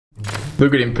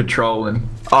Look at him patrolling.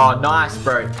 Oh, nice,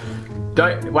 bro.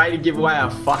 Don't wait to give away our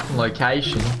fucking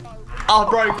location. Oh,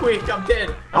 bro, quick! I'm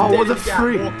dead. I'm dead. What the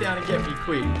freak? Walk down and get me,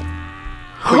 quick.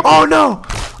 Oh no!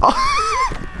 Oh.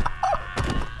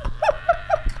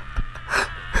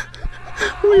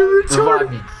 We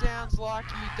retarded. It sounds like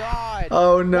you died.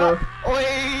 Oh no! Oi,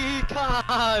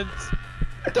 can't.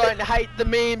 Don't hate the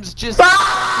memes, just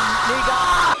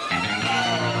nigga.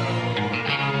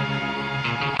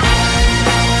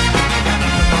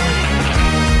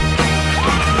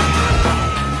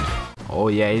 Oh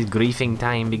yeah, it's griefing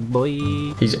time, big boy.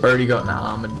 He's already got an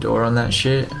armored door on that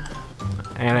shit.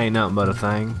 It ain't nothing but a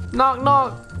thing. Knock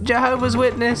knock, Jehovah's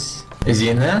Witness. Is he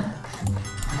in there?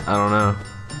 I don't know.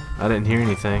 I didn't hear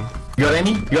anything. You got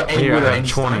any? You got any? Here, wood I or have any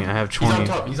 20. stone? I have 20. He's on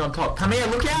top. He's on top. Come here.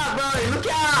 Look out, bro. Look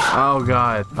out. Oh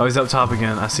god. Oh, he's up top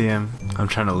again. I see him. I'm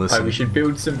trying to listen. Oh, we should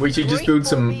build some. We should just build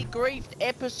some. Griefed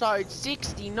episode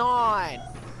 69.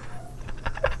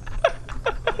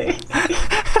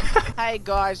 Hey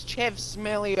guys, Chev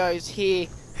Smelios here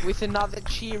with another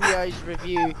Cheerios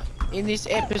review. In this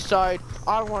episode,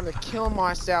 I want to kill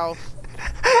myself.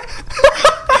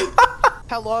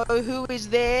 Hello, who is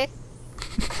there?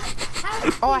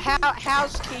 Oh,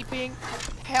 housekeeping.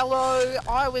 Hello,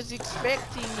 I was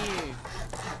expecting you.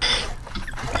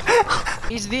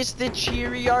 Is this the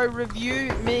Cheerio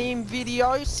review meme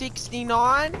video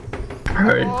 69?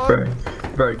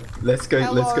 Bro, let's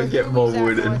go get more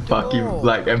wood and fucking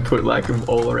and put them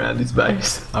all around his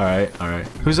base. Alright.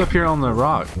 Who's up here on the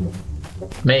rock?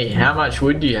 Me, how much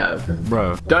wood do you have?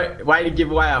 Bro. Don't wait to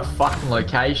give away our fucking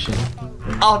location.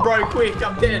 Oh, bro, quick,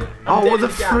 I'm dead. Oh, what the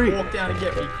freak? Walk down and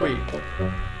get me, quick.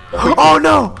 Oh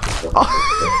no! Oh.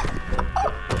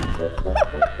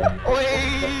 Oi,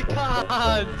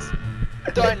 can't.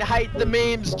 Don't hate the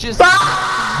memes, just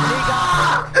nigga.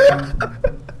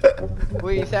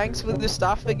 Wee, thanks for the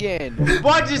stuff again.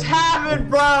 What just happened,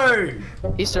 bro?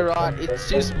 It's alright, it's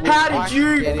just... How did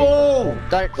you fall?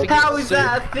 Don't forget How is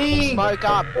that a thing? Smoke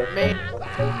up, man.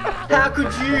 How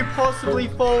could you possibly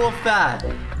fall off that?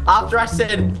 After I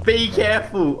said, be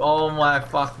careful. Oh my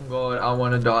fucking god, I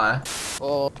want to die.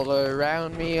 All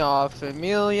around me are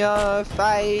familiar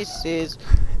faces,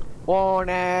 worn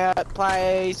out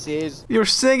places. Your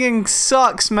singing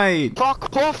sucks, mate.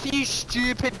 Fuck off, you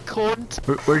stupid cunt.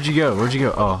 Where'd you go?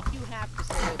 Oh. You have to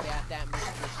say about that,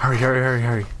 Mr.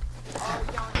 Hurry.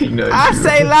 He knows I you.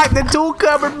 say like the tool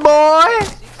cupboard, boy.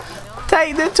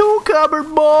 Take the tool cupboard,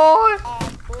 boy.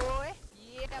 Oh, boy.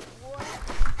 Yeah, boy.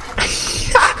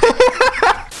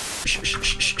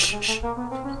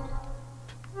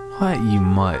 What, you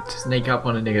mutt? Sneak up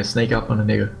on a nigga, sneak up on a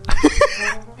nigga.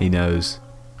 He knows.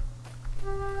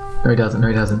 No, he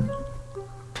doesn't,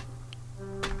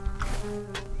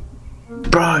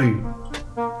 Bro!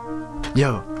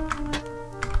 Yo.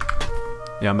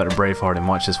 Yeah, I'm about to Braveheart him.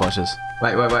 Watch this.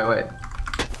 Wait.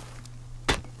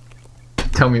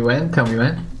 Tell me when.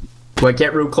 Wait,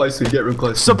 get real close.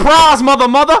 Surprise,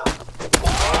 mother!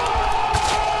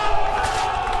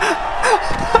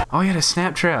 Oh, he had a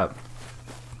snap trap.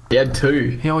 He had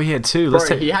two. Oh, he had two.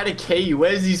 Bro, he had a key.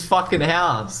 Where's his fucking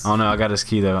house? Oh no, I got his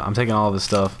key though. I'm taking all of his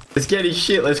stuff. Let's get his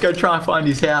shit. Let's go try and find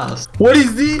his house. What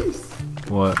is this?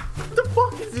 What? What the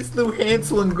fuck is this little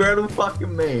Hansel and Gretel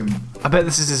fucking meme? I bet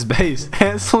this is his base.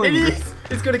 Hansel and Gretel. It is.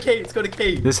 It's got a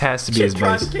key. This has to be his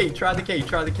base. Try the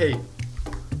key.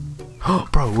 Oh,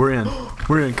 bro, we're in.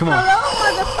 Come on.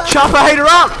 Hello, Chopper hater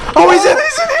up! Oh, he's in here!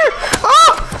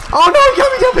 Oh no,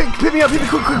 pick me up,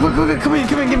 quick, come in,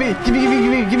 give me.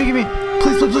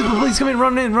 Please, come in,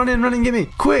 run in, get me,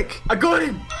 quick. I got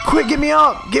him. Quick, get me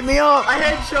up. I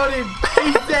headshot him.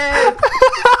 He's dead.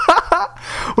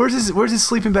 Where's his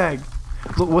sleeping bag?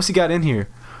 Look, what's he got in here?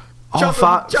 Oh,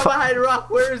 Chopper hater up,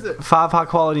 where is it? 5 high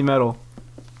quality metal.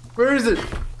 Where is it?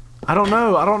 I don't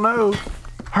know.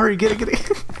 Hurry, get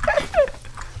it.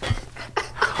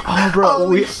 Oh, bro,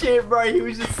 holy shit, bro, he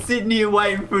was just sitting here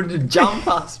waiting for him to jump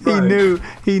us, bro.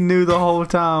 He knew the whole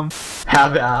time. How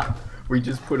about we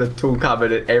just put a tool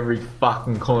cupboard at every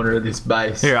fucking corner of this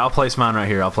base? Here, I'll place mine right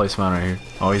here. Oh,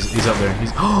 he's up there.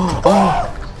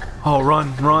 Oh,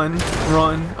 run.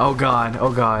 Oh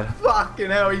god. Fucking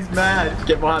hell, he's mad.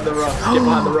 Get behind the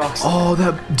rocks. Oh,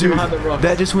 that dude, behind the rocks.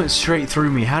 that just went straight through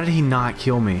me. How did he not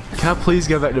kill me? Can I please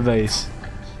go back to base?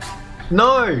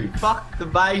 No, fuck the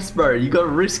base, bro. You gotta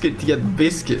risk it to get the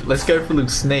biscuit. Let's go for a little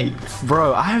sneak.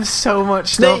 Bro, I have so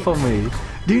much stuff on me.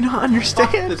 Do you not understand?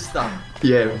 Fuck this stuff.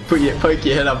 Yeah, poke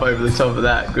your head up over the top of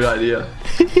that. Good idea.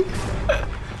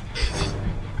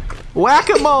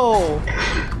 Whack-a-mole!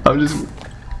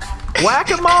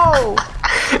 Whack-a-mole!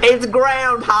 It's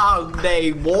Groundhog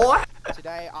Day, boy.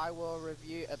 Today I will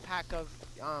review a pack of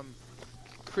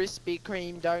Krispy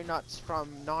Kreme donuts from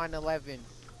 9/11.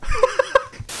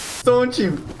 Launch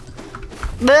him.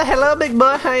 Hello, big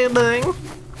boy. How you doing?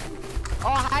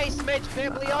 Oh, hey, Smedge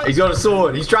family. He's got a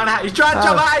sword. He's trying to chop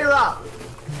Hater up.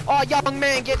 Oh, young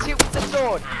man gets hit with the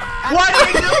sword. What are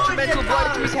you doing? Detrimental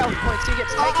blow to his health points. He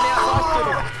gets taken out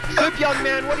by Fiddle. Soup, young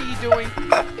man, what are you doing?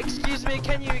 Excuse me,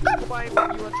 can you explain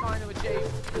what you are trying to achieve?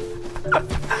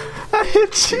 I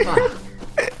hit you.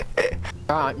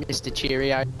 Alright, Mr.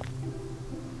 Cheerio.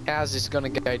 How's this gonna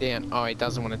go down? Oh, he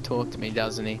doesn't want to talk to me,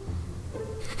 doesn't he?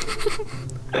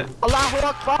 Allahu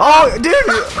Akbar! Oh,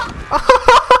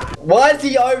 dude! Why is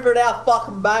he over at our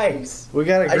fucking base? We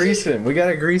gotta grease him. We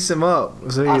gotta grease him up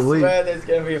so I he leaves. swear there's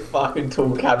gonna be a fucking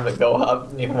tool cabinet go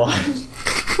up near mine.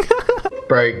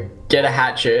 Bro, get a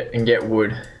hatchet and get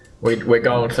wood. We're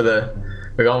going for the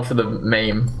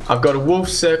meme. I've got a wolf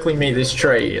circling me this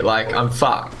tree. Like, I'm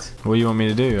fucked. What do you want me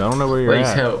to do? I don't know where you're Please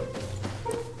at. help.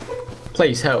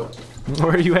 Please help.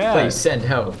 Where are you at? Please send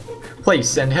help. Please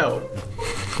send help.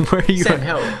 Where are you Send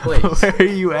at? help, please. Where are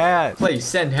you at? Please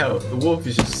send help. The wolf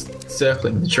is just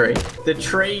circling the tree. The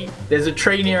tree, there's a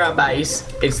tree near our base.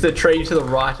 It's the tree to the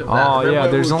right of that. Oh Remember yeah,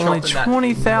 when there's we were only chopping that-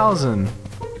 20,000.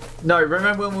 No,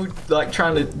 remember when we were like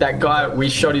trying to, that guy, we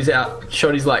shot his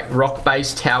like rock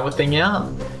base tower thing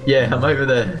out? Yeah, I'm over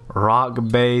there. Rock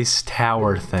base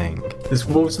tower thing. This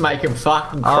wolf's making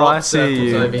fucking Oh, I crop see circles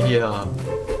you. over here.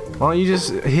 Why don't you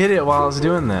just hit it while I was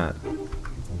doing that?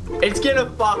 It's gonna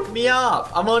fuck me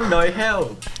up. I'm on no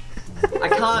health. I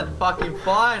can't fucking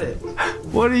fight it.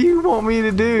 What do you want me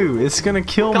to do? It's gonna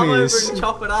kill Come me. over It's, and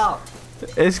chop it up.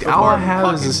 all I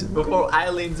have is this. Before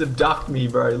aliens abduct me,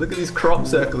 bro. Look at this crop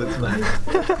circle it's made.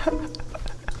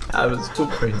 Out of its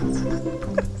footprints.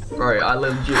 Bro, I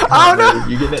legit can't Oh no!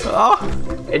 move. You get it? Oh,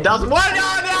 It doesn't. Why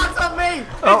no, now it's on me!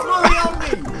 It's Oh. fully on me!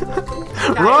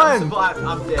 Okay, Run! I'm survived.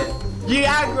 I'm dead. You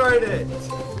aggroed it!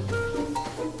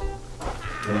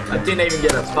 I didn't even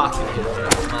get a fucking hit on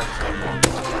it.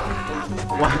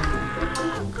 What?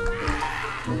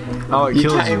 oh, it You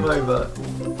killed came you. over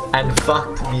and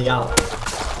fucked me up.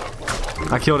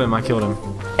 I killed him. I killed him.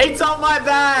 It's on my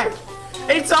back!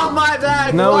 It's on my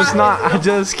back! No, Why it's not. is I it-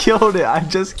 just killed it. I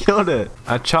just killed it.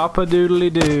 A chop a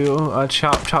doodly doo. A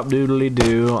chop chop doodly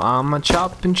doo. I'm a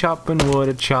chopping wood.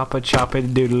 A chop a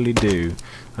doodly doo.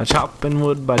 A chopping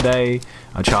wood by day.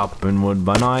 A chopping wood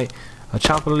by night. A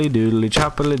choppily doodly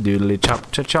chop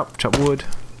chop wood.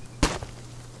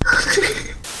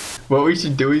 What we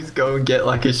should do is go and get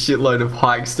like a shitload of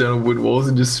high external wood walls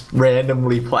and just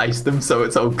randomly place them so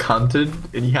it's all cunted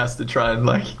and he has to try and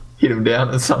like hit him down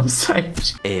at some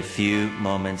stage. A few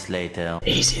moments later.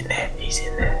 He's in there, he's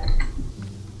in there.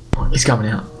 He's coming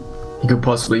out. He could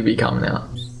possibly be coming out.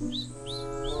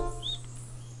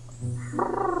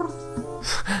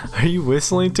 Are you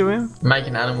whistling to him?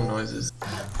 Making animal noises.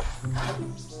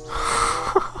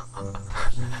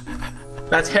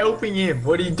 That's helping him.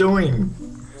 What are you doing?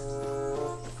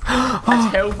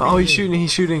 That's helping Oh, he's him. shooting.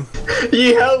 He's shooting.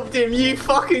 You helped him. You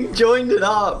fucking joined it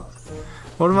up.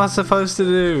 What am I supposed to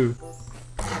do?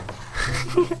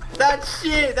 That's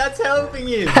shit. That's helping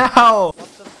him. How?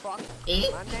 What the fuck?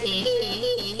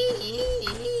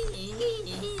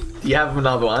 Do you have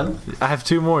another one? I have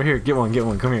two more. Here, get one. Get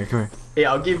one. Come here. Come here.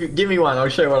 Yeah, I'll give me one. I'll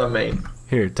show you what I mean.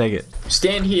 Here, take it.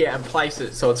 Stand here and place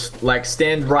it so it's like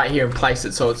stand right here and place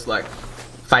it so it's like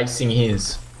facing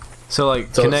his. So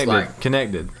like So it's connected. like-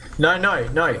 Connected.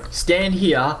 No. Stand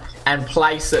here and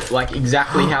place it like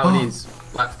exactly how it is.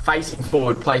 Like facing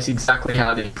forward, place exactly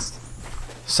how it is.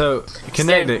 So Stand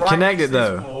connected. right Connected next to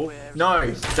this though. wall.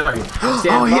 No. Stand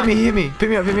Oh, right- hit me. Pick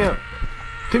me up.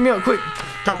 Pick me up quick.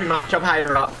 Chop him up. Chop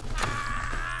Hater up.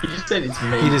 He just said it's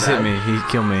me. He just hit bro. me. He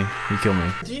killed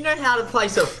me. Do you know how to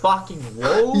place a fucking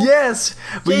wall? Yes,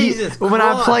 but Jesus when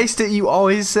I Christ. placed it, you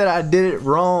always said I did it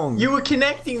wrong. You were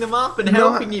connecting them up and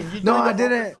no, helping him. You no, knew I the-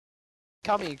 didn't.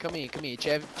 Come here,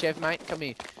 Chev, mate, come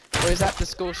here. Where's that the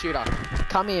school shooter?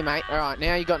 Come here, mate. Alright,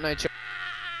 now you got no choice.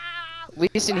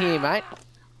 Listen here, mate.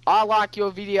 I like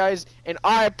your videos, and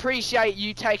I appreciate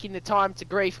you taking the time to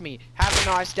grief me. Have a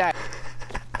nice day.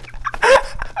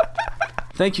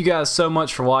 Thank you guys so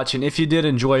much for watching. If you did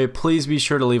enjoy it, please be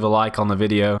sure to leave a like on the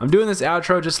video. I'm doing this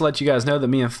outro just to let you guys know that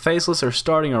me and Faceless are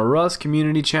starting a Rust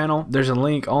community channel. There's a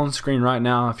link on screen right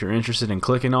now if you're interested in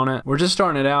clicking on it. We're just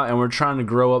starting it out and we're trying to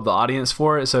grow up the audience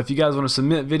for it. So if you guys want to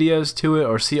submit videos to it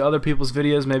or see other people's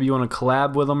videos, maybe you want to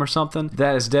collab with them or something,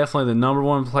 that is definitely the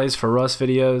 #1 place for Rust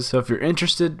videos. So if you're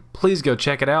interested, please go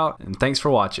check it out, and thanks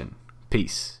for watching.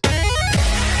 Peace.